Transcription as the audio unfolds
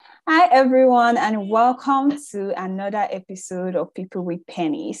Hi, everyone, and welcome to another episode of People with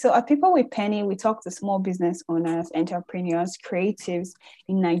Penny. So, at People with Penny, we talk to small business owners, entrepreneurs, creatives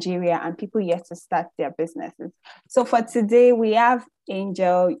in Nigeria, and people yet to start their businesses. So, for today, we have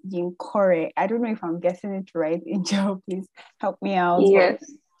Angel Yinkore. I don't know if I'm getting it right. Angel, please help me out. Yes.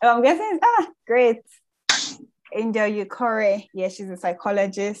 I'm guessing, great. Angel Yinkore. Yeah, she's a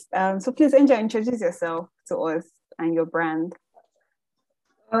psychologist. So, please, Angel, introduce yourself to us and your brand.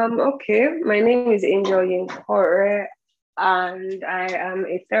 Okay, my name is Angel Yinkore, and I am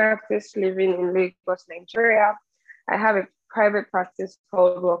a therapist living in Lagos, Nigeria. I have a private practice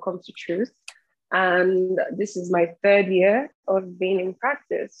called Welcome to Truth, and this is my third year of being in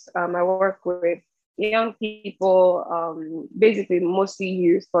practice. I work with young people, basically mostly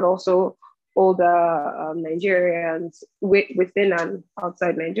youth, but also older Nigerians within and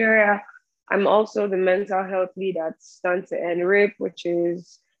outside Nigeria. I'm also the mental health lead at Stand to End Rape, which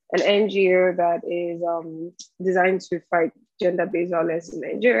is an NGO that is designed to fight gender-based violence in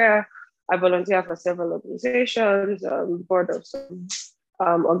Nigeria. I volunteer for several organizations, board of some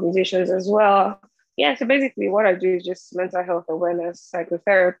organizations as well. Yeah, so basically what I do is just mental health awareness,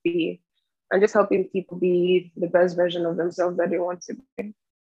 psychotherapy, and just helping people be the best version of themselves that they want to be.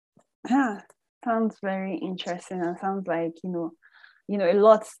 Yeah, sounds very interesting and sounds like, a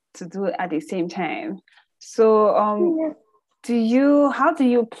lot to do at the same time. So how do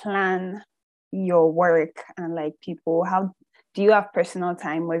you plan your work and like people? How do you have personal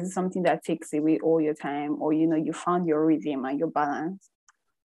time, or is it something that takes away all your time, or you found your rhythm and your balance?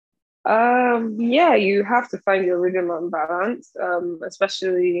 Yeah, you have to find your rhythm and balance,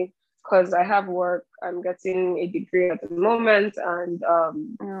 especially because I have work. I'm getting a degree at the moment, and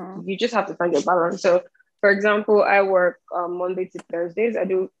you just have to find your balance. So, for example, I work Monday to Thursdays. I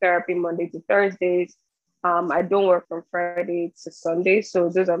do therapy Monday to Thursdays. I don't work from Friday to Sunday. So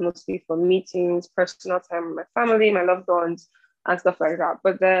those are mostly for meetings, personal time with my family, my loved ones, and stuff like that.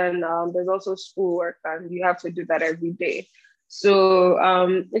 But then there's also schoolwork, and you have to do that every day. So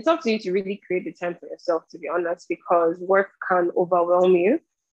it's up to you to really create the time for yourself, to be honest, because work can overwhelm you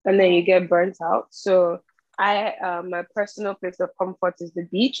and then you get burnt out. So my personal place of comfort is the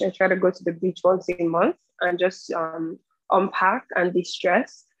beach. I try to go to the beach once a month and just unpack and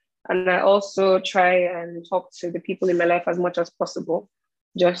de-stress. And I also try and talk to the people in my life as much as possible,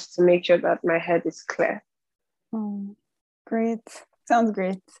 just to make sure that my head is clear. Great. Sounds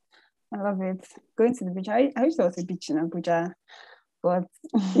great. I love it. Going to the beach. I wish there was a beach in Abuja, but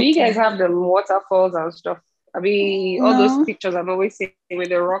do you guys have the waterfalls and stuff? I mean, all those pictures I'm always seeing with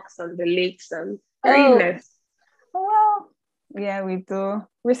the rocks and the lakes and very nice. Well, yeah, we do.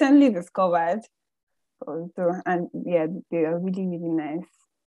 Recently discovered, and yeah, they are really, really nice.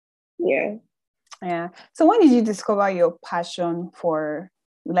 Yeah. Yeah. So when did you discover your passion for,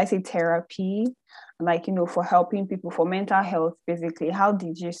 let's say, therapy, like, for helping people, for mental health, basically? How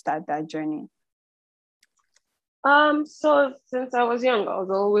did you start that journey? So since I was young, I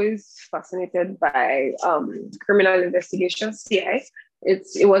was always fascinated by criminal investigation, CI.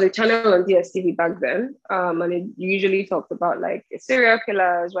 It was a channel on DSTV back then. And it usually talked about like serial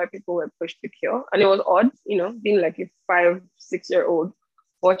killers, why people were pushed to kill. And it was odd, being like a 5, 6 year old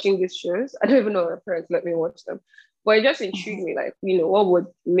watching these shows. I don't even know if my parents let me watch them. But it just intrigued me, like, what would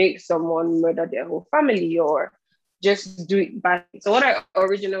make someone murder their whole family or just do it bad. So what I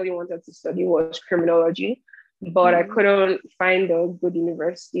originally wanted to study was criminology, but I couldn't find a good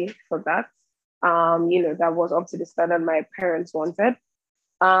university for that. That was up to the standard my parents wanted.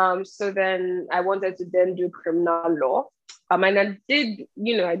 So then I wanted to then do criminal law. And I did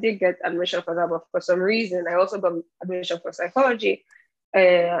get admission for that, but for some reason, I also got admission for psychology.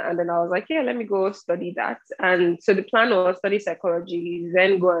 And then I was like, yeah, let me go study that. And so the plan was study psychology,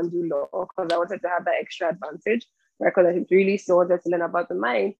 then go and do law, because I wanted to have that extra advantage, because I really still wanted to learn about the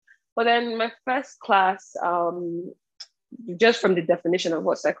mind. But then my first class, just from the definition of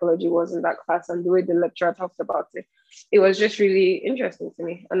what psychology was in that class and the way the lecturer talked about it, it was just really interesting to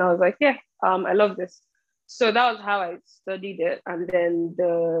me. And I was like, yeah, I love this. So that was how I studied it. And then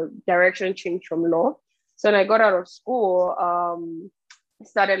the direction changed from law. So when I got out of school, I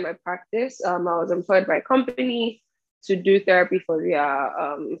started my practice. I was employed by a company to do therapy for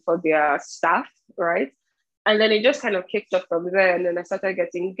their staff, right? And then it just kind of kicked off from there. And then I started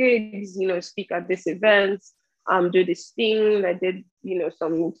getting gigs, speak at this event, do this thing. I did,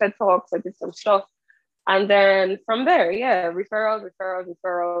 some TED Talks, I did some stuff. And then from there, yeah,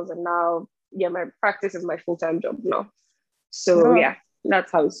 referrals. And now, yeah, my practice is my full-time job now. So yeah,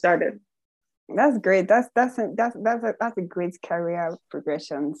 that's how it started. That's great. That's a great career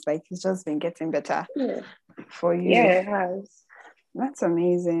progression. It's like it's just been getting better for you. Yeah, it has. That's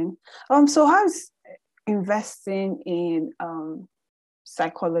amazing. So how's investing in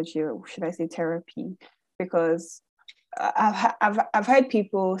psychology, or should I say therapy? Because I've heard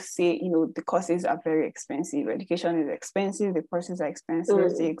people say, the courses are very expensive. Education is expensive. The courses are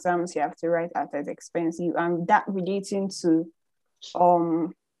expensive. The exams you have to write are expensive, and that relating to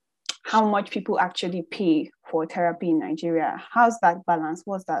how much people actually pay for therapy in Nigeria. How's that balance?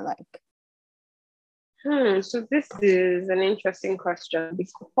 What's that like? So this is an interesting question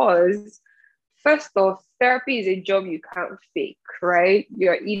because first off, therapy is a job you can't fake, right?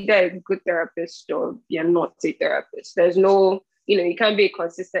 You're either a good therapist or you're not a therapist. There's no, you can't be a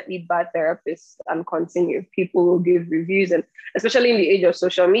consistently bad therapist and continue. People will give reviews, and especially in the age of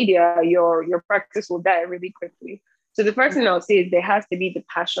social media, your practice will die really quickly. So the first thing I'll say is there has to be the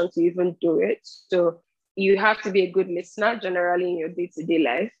passion to even do it. So you have to be a good listener generally in your day-to-day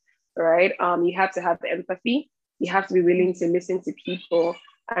life, right? You have to have empathy. You have to be willing to listen to people.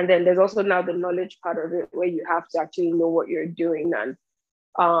 And then there's also now the knowledge part of it where you have to actually know what you're doing, and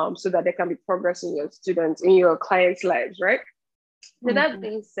so that there can be progress in your students, in your clients' lives, right? So that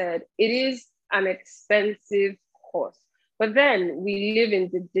being said, it is an expensive course. But then we live in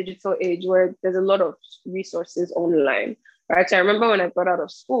the digital age where there's a lot of resources online, right? So I remember when I got out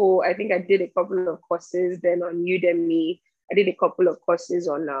of school, I think I did a couple of courses then on Udemy. I did a couple of courses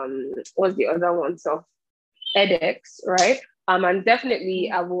on what's the other one? So edX, right? And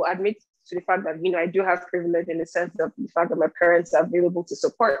definitely I will admit to the fact that, I do have privilege in the sense of the fact that my parents are available to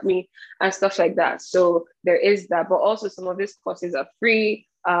support me and stuff like that. So there is that, but also some of these courses are free.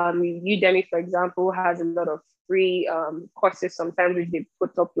 Udemy, for example, has a lot of free courses sometimes which they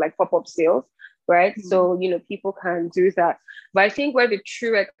put up like pop-up sales, right? So, people can do that. But I think where the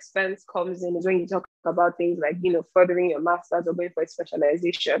true expense comes in is when you talk about things like, furthering your master's or going for a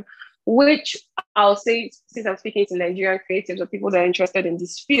specialization, which I'll say, since I'm speaking to Nigerian creatives or people that are interested in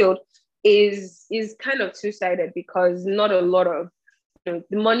this field, is kind of two-sided, because not a lot of, the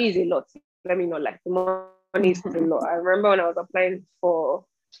money is a lot. Let me not lie, the money is a lot. I remember when I was applying for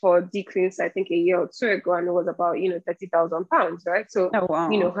DCleans, I think a year or two ago, and it was about, £30,000, right? So, Oh, wow.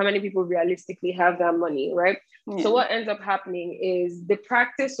 How many people realistically have that money, right? Yeah. So what ends up happening is the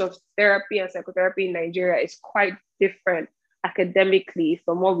practice of therapy and psychotherapy in Nigeria is quite different academically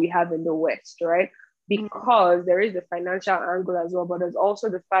from what we have in the West, right? Because there is the financial angle as well, but there's also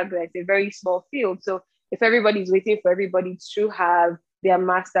the fact that it's a very small field. So if everybody's waiting for everybody to have their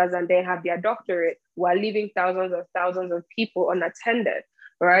master's and then have their doctorate, while leaving thousands of people unattended,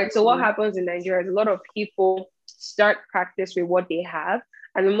 right? So what happens in Nigeria is a lot of people start practice with what they have.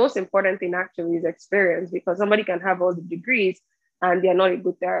 And the most important thing actually is experience, because somebody can have all the degrees and they're not a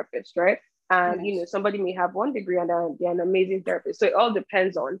good therapist, right? And, somebody may have one degree and they're an amazing therapist. So it all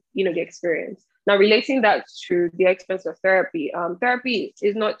depends on, the experience. Now, relating that to the expense of therapy, therapy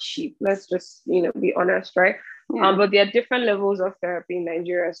is not cheap. Let's just, be honest, right? Yeah. But there are different levels of therapy in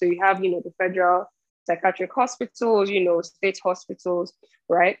Nigeria. So you have, the federal psychiatric hospitals, state hospitals,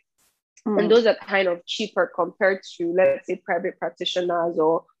 right? And those are kind of cheaper compared to, let's say, private practitioners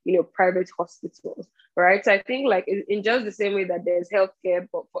or, private hospitals, right? So I think like in just the same way that there's healthcare,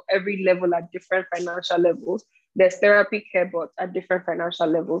 but for every level at different financial levels, there's therapy care, but at different financial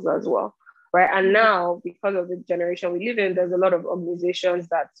levels as well, right? And now, because of the generation we live in, there's a lot of organizations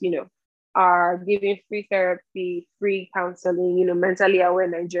that, are giving free therapy, free counseling, Mentally Aware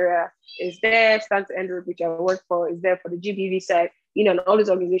Nigeria is there, Stand to End Rape, which I work for, is there for the GBV side, and all these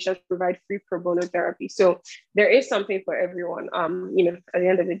organizations provide free pro bono therapy. So there is something for everyone, at the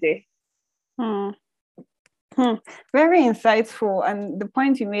end of the day. Very insightful. And the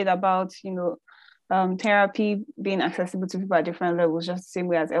point you made about, therapy being accessible to people at different levels, just the same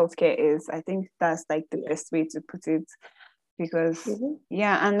way as healthcare is, I think that's like the best way to put it. Because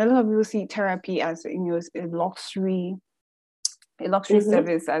and a lot of people see therapy as a luxury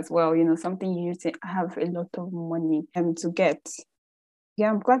service as well, something you need to have a lot of money to get.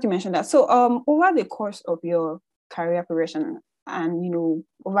 Yeah, I'm glad you mentioned that. So over the course of your career progression and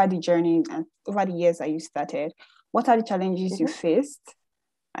over the journey and over the years that you started, what are the challenges you faced,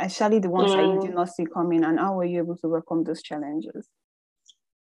 especially the ones that you did not see coming, and how were you able to overcome those challenges?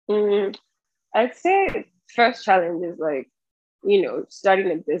 I'd say first challenge is like,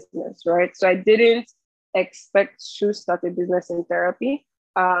 starting a business, right? So I didn't expect to start a business in therapy.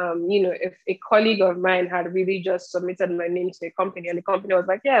 If a colleague of mine had really just submitted my name to a company and the company was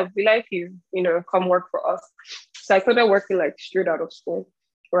like, yeah, we like you, come work for us. So I started working like straight out of school,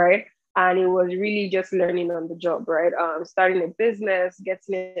 right? And it was really just learning on the job, right? Starting a business,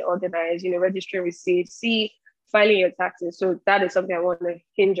 getting it organized, registering with CHC, filing your taxes. So that is something I want to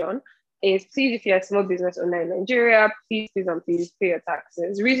hinge on. is please, if you're a small business owner in Nigeria, please pay your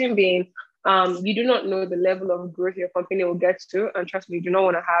taxes. Reason being, you do not know the level of growth your company will get to. And trust me, you do not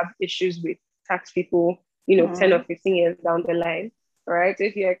want to have issues with tax people, 10 or 15 years down the line. All right. So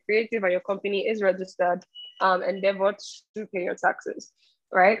if you're creative and your company is registered, endeavor to pay your taxes.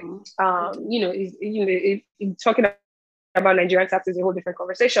 Right. Talking about Nigerian taxes is a whole different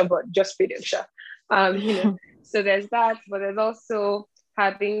conversation, but just pay them, sure. So there's that, but there's also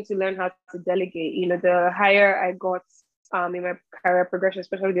having to learn how to delegate. The higher I got in my career progression,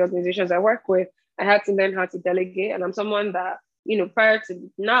 especially the organizations I work with, I had to learn how to delegate. And I'm someone that, prior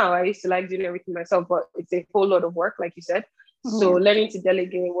to now, I used to like doing everything myself, but it's a whole lot of work, like you said. So learning to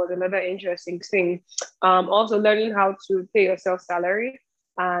delegate was another interesting thing. Also learning how to pay yourself salary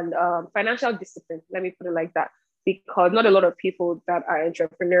and financial discipline, let me put it like that, because not a lot of people that are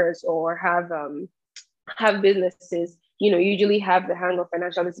entrepreneurs or have businesses, usually have the hang of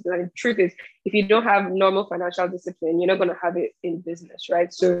financial discipline. And the truth is, if you don't have normal financial discipline, you're not going to have it in business,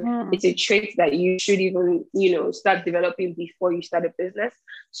 right? So it's a trait that you should even, start developing before you start a business.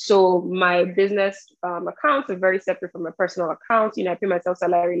 So my business accounts are very separate from my personal accounts. I pay myself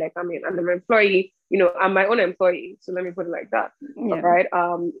salary like I'm an employee. I'm my own employee. So let me put it like that, right?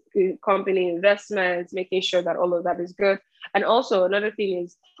 Company investments, making sure that all of that is good. And also another thing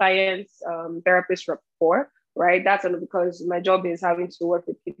is clients, therapist rapport. Right. That's because my job is having to work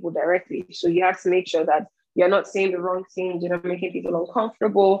with people directly. So you have to make sure that you're not saying the wrong things, you're not making people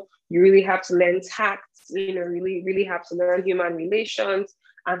uncomfortable. You really have to learn tact, really, really have to learn human relations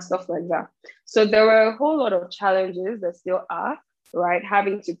and stuff like that. So there were a whole lot of challenges that still are, right?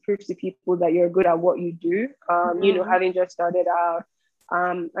 Having to prove to people that you're good at what you do, having just started out.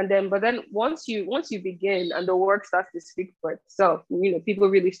 But then once you begin and the work starts to speak for itself, people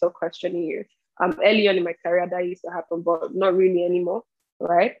really start questioning you. Early on in my career, that used to happen, but not really anymore,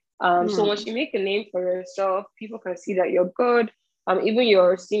 right? So once you make a name for yourself, people can see that you're good. Even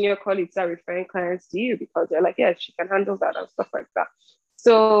your senior colleagues are referring clients to you because they're like, yeah, she can handle that and stuff like that.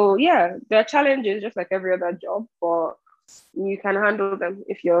 So yeah, there are challenges just like every other job, but you can handle them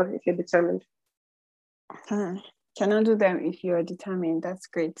if you're determined. Can handle them if you're determined. That's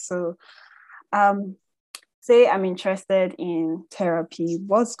great. So say I'm interested in therapy.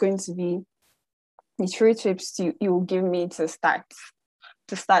 What's going to be the 3 tips you will give me to start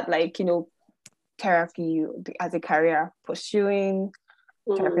like therapy as a career, pursuing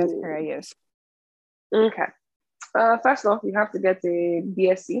therapy as a career? Yes. Okay. First off, you have to get a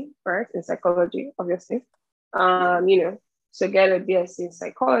BSc, right, in psychology, obviously. So get a BSc in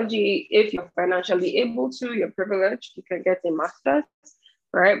psychology. If you're financially able to, you're privileged, you can get a master's,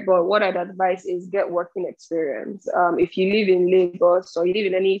 right? But what I'd advise is get working experience. If you live in Lagos or you live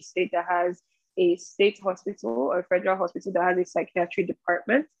in any state that has a state hospital or a federal hospital that has a psychiatry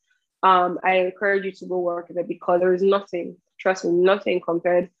department, I encourage you to go work there because there is nothing, trust me, nothing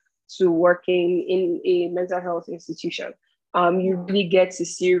compared to working in a mental health institution. You really get to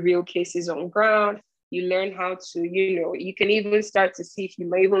see real cases on ground. You learn how to, you can even start to see if you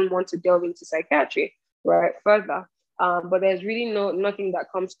might even want to delve into psychiatry, right, further. But there's really nothing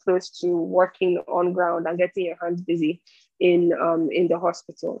that comes close to working on ground and getting your hands busy in the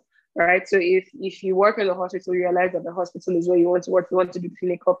hospital. Right. So if you work in the hospital, you realize that the hospital is where you want to work, you want to do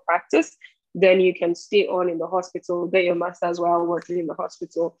clinical practice, then you can stay on in the hospital, get your master's while working in the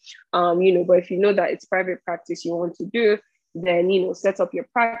hospital. But if you know that it's private practice you want to do, then, set up your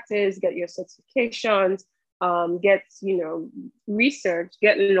practice, get your certifications, get, research,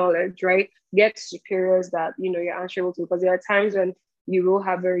 get knowledge, right? Get superiors that, you're answerable to, because there are times when you will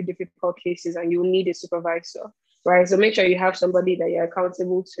have very difficult cases and you will need a supervisor. Right. So make sure you have somebody that you're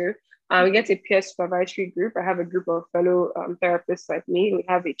accountable to. We get a peer supervisory group. I have a group of fellow therapists like me. We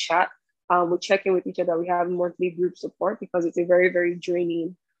have a chat. We check in with each other. We have monthly group support because it's a very, very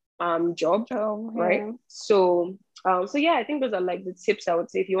draining job. Right. So yeah, I think those are like the tips I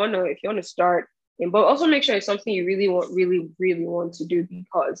would say if you want to start. But also make sure it's something you really want to do,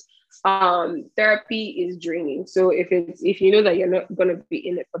 because therapy is draining. So if you know that you're not going to be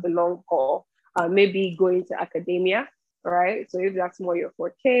in it for the long haul, maybe going to academia, right? So if that's more your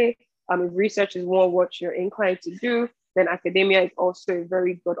forte, if research is more what you're inclined to do, then academia is also a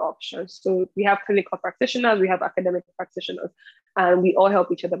very good option. So we have clinical practitioners, we have academic practitioners, and we all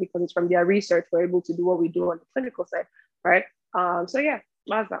help each other because it's from their research we're able to do what we do on the clinical side, right? So yeah,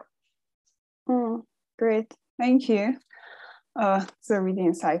 that's that. Great, thank you. So really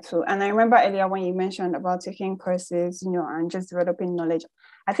insightful. And I remember earlier when you mentioned about taking courses, and just developing knowledge.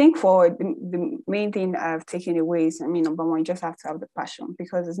 I think for the main thing I've taken away is, number one, you just have to have the passion,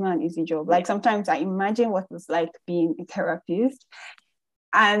 because it's not an easy job. Like sometimes I imagine what it's like being a therapist.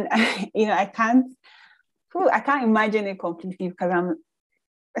 And I can't imagine it completely because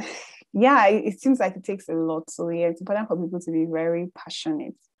yeah, it seems like it takes a lot. So yeah, it's important for people to be very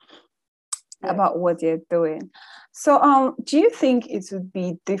passionate about what they're doing. So do you think it would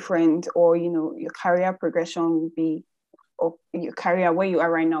be different, or your career progression would be, or your career where you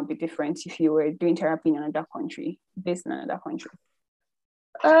are right now be different if you were doing therapy in another country, based in another country?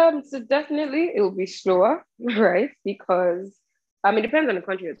 So definitely it will be slower, right? Because it depends on the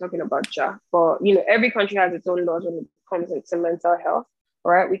country you're talking about, ja. But every country has its own laws when it comes to mental health,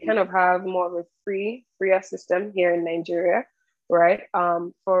 right? We kind of have more of a freer system here in Nigeria, right?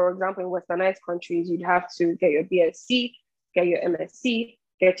 For example, in westernized countries, you'd have to get your BSc, get your MSc,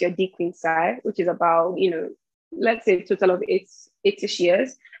 get your DQueenSci, which is about, let's say a total of 8-ish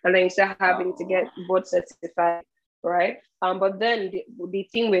years, and then you start having to get board certified, right? But then the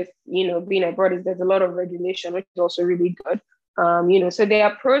thing with being abroad is there's a lot of regulation, which is also really good. So there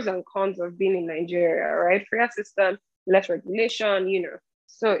are pros and cons of being in Nigeria, right? Freer system, less regulation,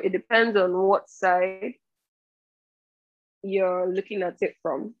 So it depends on what side you're looking at it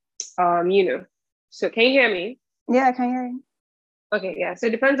from. So can you hear me? Yeah, I can hear you. Okay, yeah. So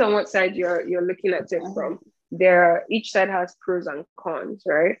it depends on what side you're looking at it from. Each side has pros and cons,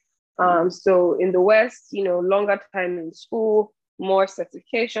 right? So in the West, longer time in school, more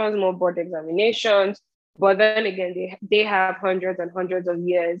certifications, more board examinations. But then again, they have hundreds and hundreds of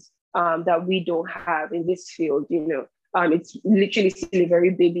years that we don't have in this field, It's literally still a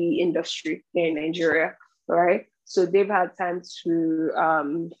very baby industry here in Nigeria, right? So they've had time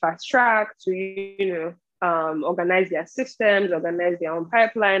to fast track, to, organize their systems, organize their own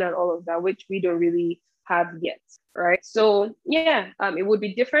pipeline and all of that, which we don't really have yet, right? So yeah, it would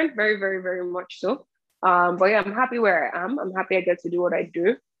be different, very, very, very much so. But yeah, I'm happy where I am. I'm happy I get to do what I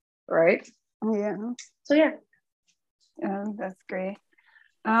do, right? Yeah. So yeah. That's great.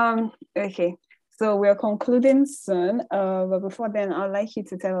 Okay. So we're concluding soon. But before then, I'd like you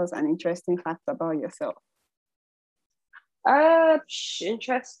to tell us an interesting fact about yourself.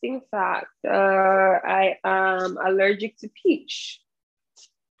 Interesting fact. I am allergic to peach.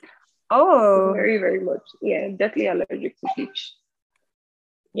 Oh, very, very much. Yeah, definitely allergic to peach.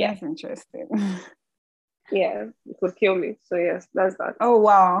 Yeah, that's interesting. Yeah, it could kill me. So yes, that's that. Oh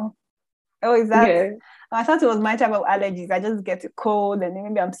wow. Oh, is that? Yeah. I thought it was my type of allergies. I just get a cold and then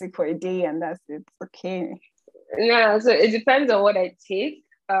maybe I'm sick for a day and that's it. Okay. Yeah, so it depends on what I take.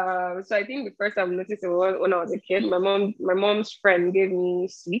 So I think the first time I noticed it was when I was a kid. My mom's friend gave me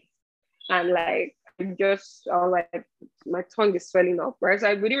sweets, and like my tongue is swelling up, right? So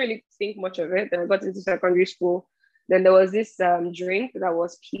I didn't really think much of it. Then I got into secondary school. Then there was this drink that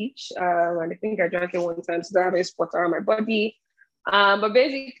was peach, and I think I drank it one time, so that I had a spot around my body. But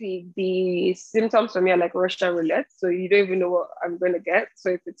basically, the symptoms for me are like Russian roulette. So you don't even know what I'm going to get. So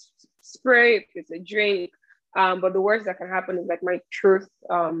if it's spray, if it's a drink, but the worst that can happen is like my throat,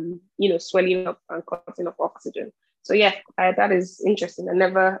 swelling up and cutting off oxygen. So yeah, that is interesting. I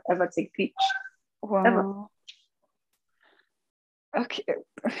never ever take peach. Wow. Ever. Okay.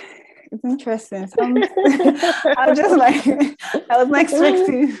 It's interesting. I was just like, I was not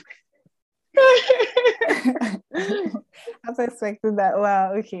expecting. I was expecting that.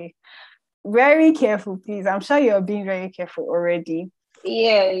 Wow. Okay. Very careful, please. I'm sure you're being very careful already.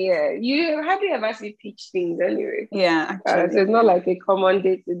 Yeah. You hardly ever see peach things anyway. Yeah, actually. So it's not like a common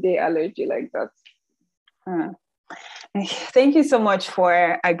day-to-day allergy like that. Thank you so much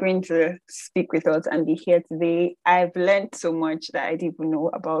for agreeing to speak with us and be here today. I've learned so much that I didn't even know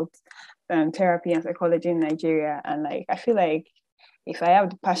about therapy and psychology in Nigeria. And like, I feel like if I have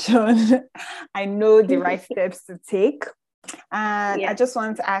the passion, I know the right steps to take. And I just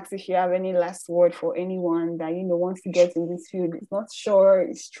want to ask if you have any last word for anyone that, wants to get in this field, is not sure,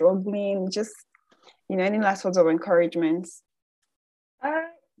 is struggling, just, any last words of encouragement?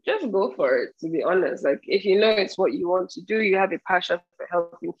 Just go for it, to be honest. Like, if you know it's what you want to do, you have a passion for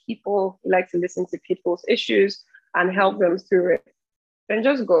helping people, you like to listen to people's issues and help them through it, then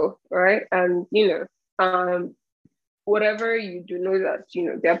just go, right? And, whatever you do, know that,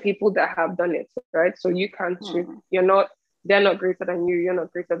 there are people that have done it, right? So you can too. They're not greater than you, you're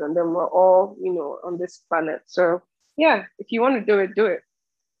not greater than them. We're all, on this planet. So yeah, if you want to do it.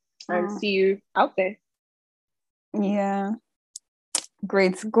 And see you out there. Yeah.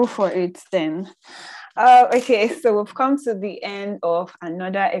 Great, go for it then. Okay, so we've come to the end of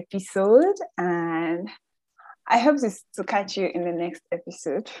another episode, and I hope to catch you in the next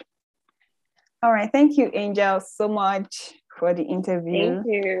episode. All right, thank you, Angel, so much for the interview. Thank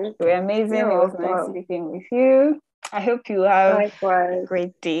you. You were amazing. It was nice speaking with you. I hope you have a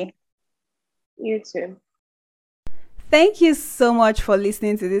great day. You too. Thank you so much for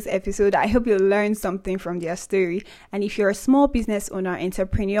listening to this episode. I hope you learned something from their story. And if you're a small business owner,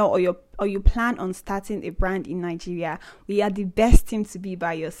 entrepreneur, or you plan on starting a brand in Nigeria, we are the best team to be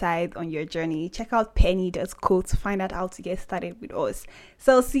by your side on your journey. Check out penny.co to find out how to get started with us.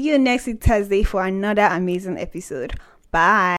 So see you next week Thursday for another amazing episode. Bye.